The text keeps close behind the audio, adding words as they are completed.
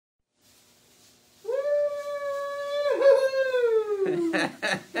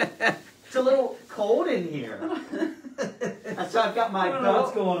It's a little cold in here. So I've got my I don't know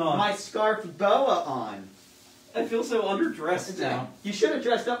what's going on. my scarf boa on. I feel so underdressed now. You should have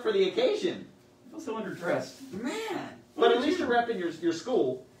dressed up for the occasion. I feel so underdressed. Man. But at least you're repping your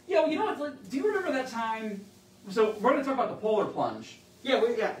school. Yeah, well, you know what? Do you remember that time? So we're going to talk about the polar plunge. Yeah,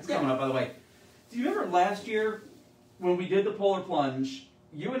 It's coming up, by the way. Do you remember last year when we did the polar plunge?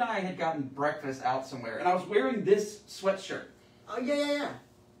 You and I had gotten breakfast out somewhere, and I was wearing this sweatshirt. Oh, yeah.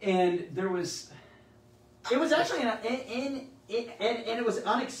 And there was... It was actually and it was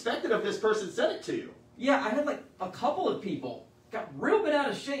unexpected of this person said it to you. Yeah, I had like a couple of people got real bit out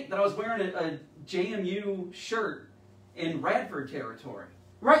of shape that I was wearing a JMU shirt in Radford territory.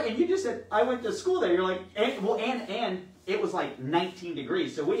 Right, and you just said, I went to school there. You're like, and it was like 19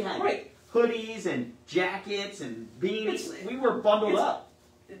 degrees. So we had hoodies and jackets and beanies. We were bundled up.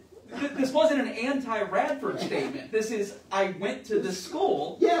 This wasn't an anti-Radford statement. This is, I went to the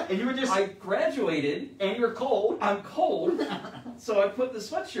school. Yeah, and you were just... I graduated. And you're cold. I'm cold. So I put the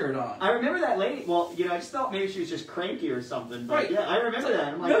sweatshirt on. I remember that lady. Well, I just thought maybe she was just cranky or something. But Right. Yeah, I remember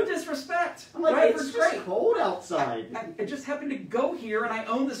that. I'm like, no disrespect. I'm like, Radford's it's just great. cold outside. I just happened to go here and I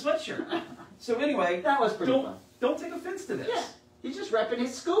own the sweatshirt. So anyway, That was pretty fun. Don't take offense to this. Yeah, he's just repping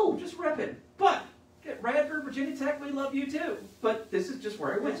his school. Just rep it. But at Radford, Virginia Tech, we love you too. But this is just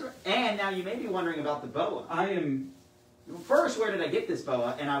where I went. And now you may be wondering about the boa. I am... First, where did I get this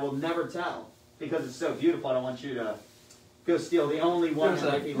boa? And I will never tell. Because it's so beautiful, I don't want you to go steal the only one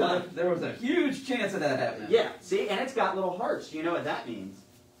that might be left. There was a huge chance of that happening. Yeah, see? And it's got little hearts. Do you know what that means?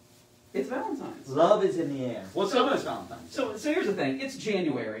 It's Valentine's. Love is in the air. Well, So- so is Valentine's. So here's the thing. It's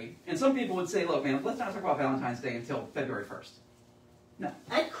January. And some people would say, look, man, let's not talk about Valentine's Day until February 1st. No.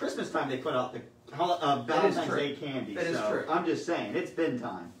 At Christmas time, they put out the Valentine's true. Day candy. That is so true. I'm just saying, it's been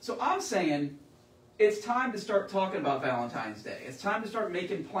time. So I'm saying it's time to start talking about Valentine's Day. It's time to start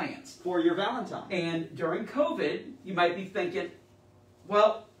making plans. For your Valentine. And during COVID, you might be thinking,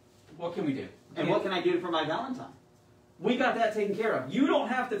 well, what can we do? And what can I do for my Valentine? We got that taken care of. You don't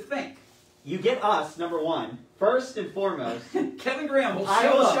have to think. You get us, number one, first and foremost. Kevin Graham will I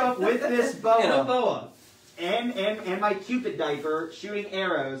show will up show up with this boa. and a boa. And my Cupid diaper shooting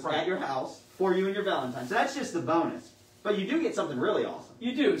arrows at your house for you and your Valentine. So that's just the bonus. But you do get something really awesome.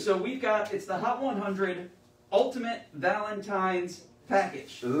 You do. So we've got, it's the Hot 100 Ultimate Valentine's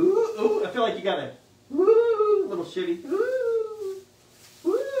Package. Ooh, I feel like you got a little shitty.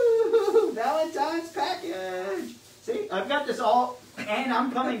 Valentine's package. See, I've got this all, and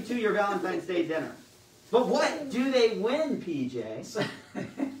I'm coming to your Valentine's Day dinner. But what do they win, PJ?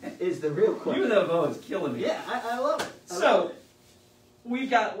 Is the real question. You know, boa is killing me. Yeah, I love it. So, we've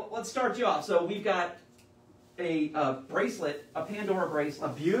got, let's start you off. So we've got a bracelet, a Pandora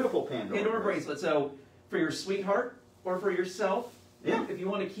bracelet. A beautiful Pandora bracelet. So for your sweetheart or for yourself, yeah. If you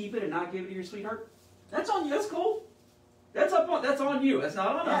want to keep it and not give it to your sweetheart, that's on you. That's cool. That's on you. That's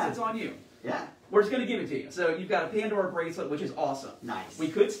not on us. It's on you. Yeah. We're just going to give it to you. So you've got a Pandora bracelet, which is awesome. Nice. We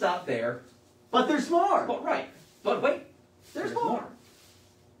could stop there. But there's more. But right. But wait. There's more.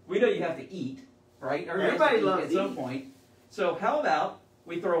 We know you have to eat, right? Everybody loves at some point. So how about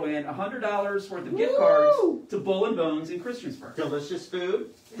we throw in $100 worth of gift cards to Bull and Bones in Christiansburg? Delicious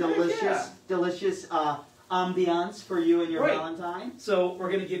food. Yeah. Delicious ambiance for you and your Valentine. So we're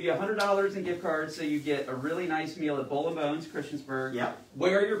going to give you $100 in gift cards, so you get a really nice meal at Bull and Bones, Christiansburg. Yep.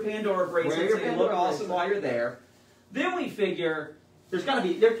 Wear your Pandora bracelet so you look awesome while you're there. Then we figure there's got to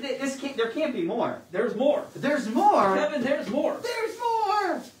be there can't be more. There's more. There's more. Kevin, there's more. There's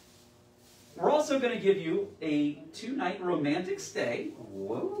more. We're also going to give you a 2-night romantic stay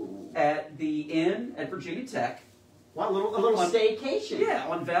at the Inn at Virginia Tech. Wow, a little staycation. Yeah,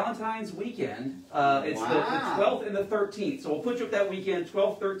 on Valentine's weekend. It's the 12th and the 13th. So we'll put you up that weekend,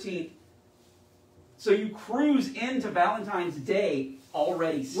 12th, 13th. So you cruise into Valentine's Day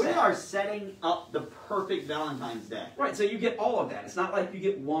already set. We are setting up the perfect Valentine's Day. Right, so you get all of that. It's not like you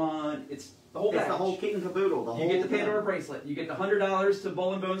get one. It's the whole package. It's the whole kit and caboodle. You get the Pandora bracelet. You get the $100 to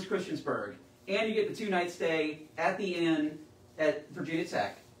Bull and Bones Christiansburg. And you get the 2-night stay at the Inn at Virginia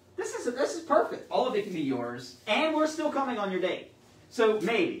Tech. This is perfect. All of it can be yours. And we're still coming on your date. So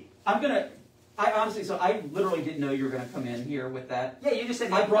maybe. I honestly, so I literally didn't know you were going to come in here with that. Yeah, you just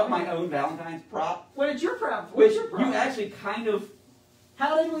said... I brought my own Valentine's prop. What did your prop? Which you actually kind of...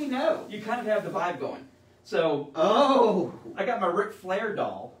 How did we know? You kind of have the vibe going. So... Oh! I got my Ric Flair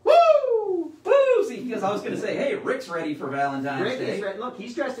doll. Woo! Woo! See, because I was going to say, hey, Rick's ready for Valentine's Day. Rick is red. Look,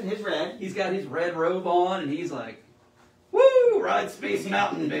 he's dressed in his red. He's got his red robe on, and he's like, woo! Ride Space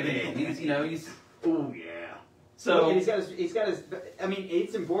Mountain, baby. He's... Oh, yeah. So... Look, he's got his... I mean,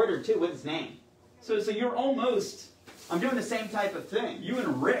 it's embroidered, too, with his name. So you're almost I'm doing the same type of thing. You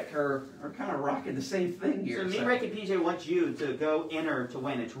and Rick are kind of rocking the same thing here. So me, Rick, and PJ want you to go enter to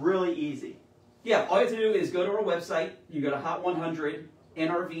win. It's really easy. Yeah, all you have to do is go to our website. You go to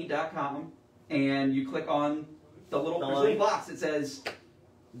hot100nrv.com, and you click on the little box that says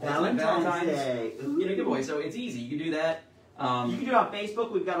Valentine's Day. Giveaway. So it's easy. You can do that. You can do it on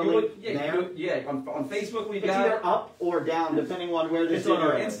Facebook. We've got a link there. On Facebook we've it's got either up or down depending on where this is. It's on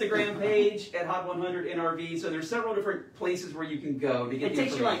our Instagram page at Hot100NRV. So there's several different places where you can go to get the information. It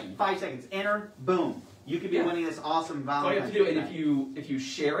takes you like 5 seconds. Enter, boom. You could be winning this awesome Valentine's. All you have to do, and if you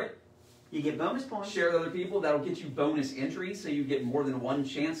share it, you get bonus points. Share with other people. That'll get you bonus entries, so you get more than one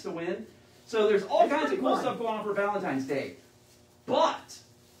chance to win. So there's all kinds of cool stuff going on for Valentine's Day, but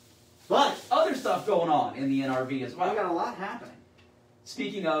other stuff going on in the NRV as well. We got a lot happening.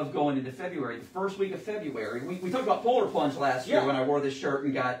 Speaking of going into February, the first week of February, we talked about polar plunge last year when I wore this shirt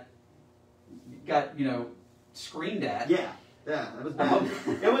and got screamed at. Yeah, that was bad.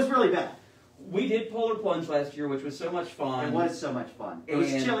 It was really bad. We did polar plunge last year, which was so much fun. It was so much fun. It was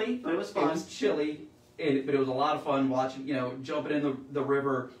chilly, but it was fun. It was chilly, but it was a lot of fun watching, jumping in the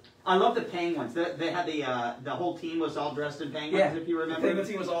river. I love the penguins. They had the whole team was all dressed in penguins, if you remember. The penguin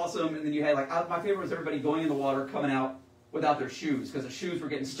team was awesome, and then you had my favorite was everybody going in the water, coming out without their shoes, because the shoes were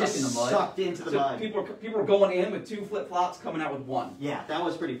getting stuck in the mud. Sucked into the mud. People were going in with 2 flip-flops, coming out with 1. Yeah, that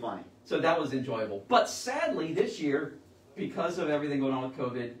was pretty funny. So that was enjoyable. But sadly, this year, because of everything going on with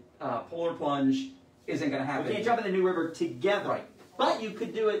COVID, polar plunge isn't going to happen. We can't jump in the New River together. Right. But you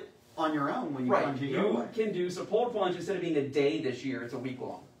could do it on your own when you plunge it your way. You can do, so polar plunge, instead of being a day this year, it's a week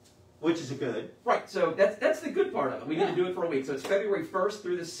long. Which is a good. Right, so that's the good part of it. We get to do it for a week. So it's February 1st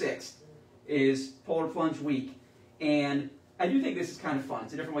through the 6th is Polar Plunge Week. And I do think this is kind of fun.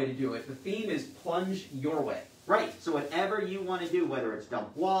 It's a different way to do it. The theme is plunge your way. Right, so whatever you want to do, whether it's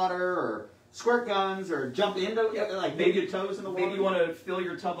dump water or squirt guns or jump into, like maybe your toes in the water. Maybe you want to fill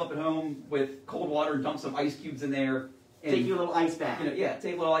your tub up at home with cold water and dump some ice cubes in there. And, take you a little ice bath.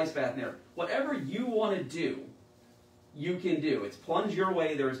 Take a little ice bath in there. Whatever you want to do, you can do. It's plunge your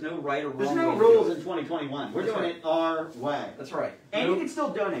way. There is no right or wrong way. There's no rules in 2021. We're doing it our way. That's right. And you can still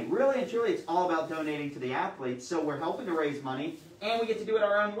donate. Really and truly, it's all about donating to the athletes. So we're helping to raise money, and we get to do it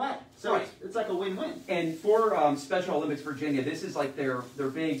our own way. So it's like a win-win. And for Special Olympics Virginia, this is like their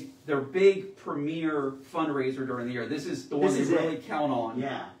big premier fundraiser during the year. This is the one they really count on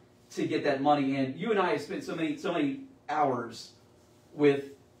to get that money in. You and I have spent so many hours with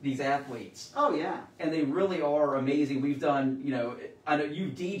these athletes. Oh, yeah. And they really are amazing. We've done, I know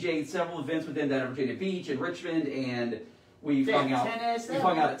you've DJ'd several events with them down at Virginia Beach and Richmond, and we've hung out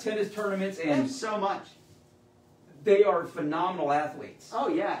at tennis tournaments. And so much. They are phenomenal athletes. Oh,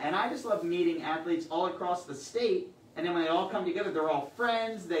 yeah. And I just love meeting athletes all across the state. And then when they all come together, they're all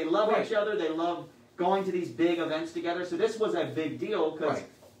friends. They love each other. They love going to these big events together. So this was a big deal because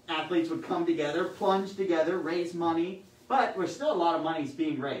athletes would come together, plunge together, raise money. But there's still a lot of money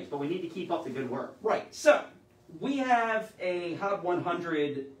being raised, but we need to keep up the good work. Right. So we have a Hot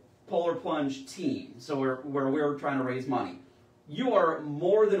 100 Polar Plunge team, so where we're trying to raise money. You are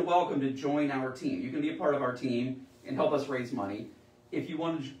more than welcome to join our team. You can be a part of our team and help us raise money. If you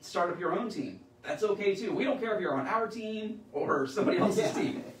want to start up your own team, that's okay too. We don't care if you're on our team or somebody else's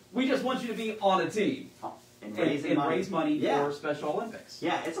team. We just want you to be on a team. And raise money for Special Olympics.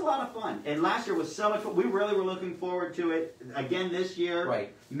 Yeah, it's a lot of fun. And last year was so much fun. We really were looking forward to it again this year.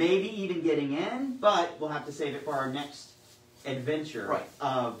 Right. Maybe even getting in, but we'll have to save it for our next adventure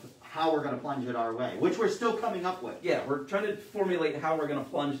of how we're going to plunge it our way, which we're still coming up with. Yeah, we're trying to formulate how we're going to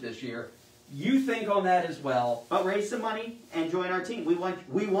plunge this year. You think on that as well. But raise some money and join our team. We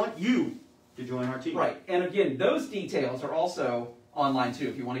want you to join our team. Right. And again, those details are also online too.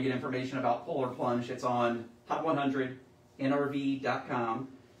 If you want to get information about Polar Plunge, it's on hot100nrv.com.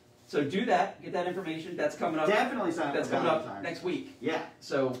 So do that. Get that information. That's coming up. Definitely sign up. That's coming up next week. Yeah.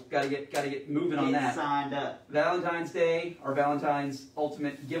 So gotta get moving on that. Signed up. Valentine's Day, our Valentine's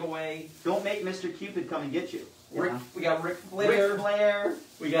Ultimate Giveaway. Don't make Mr. Cupid come and get you. We got Ric Flair.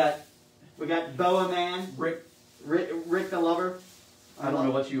 We got Boa Man. Rick the Lover. I don't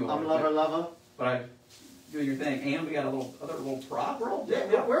know what you are. I'm Lover. But I'm doing your thing. And we got other little prop. We're all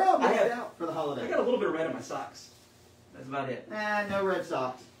decked out for the holiday. I got a little bit of red on my socks. That's about it. No red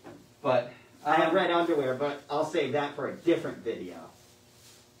socks. But I have red underwear, but I'll save that for a different video.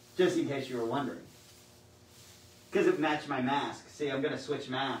 Just in case you were wondering. Because it matched my mask. See, I'm going to switch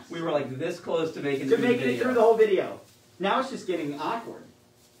masks. We were like this close to making it through the whole video. Now it's just getting awkward.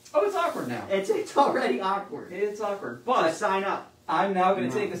 Oh, it's awkward now. It's already awkward. It's awkward. But so sign up. I'm now going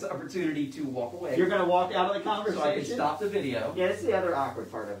to take this opportunity to walk away. You're going to walk out of the conversation? So I can stop the video. Yeah, that's the other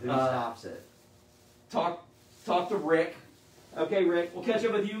awkward part of who stops it. Talk talk to Rick. Okay, Rick. We'll catch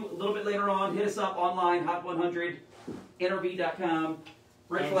up with you a little bit later on. Hit us up online, hot100, nrv.com.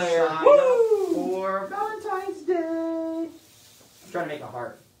 Ric Flair. Sign up for Valentine's Day. I'm trying to make a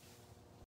heart.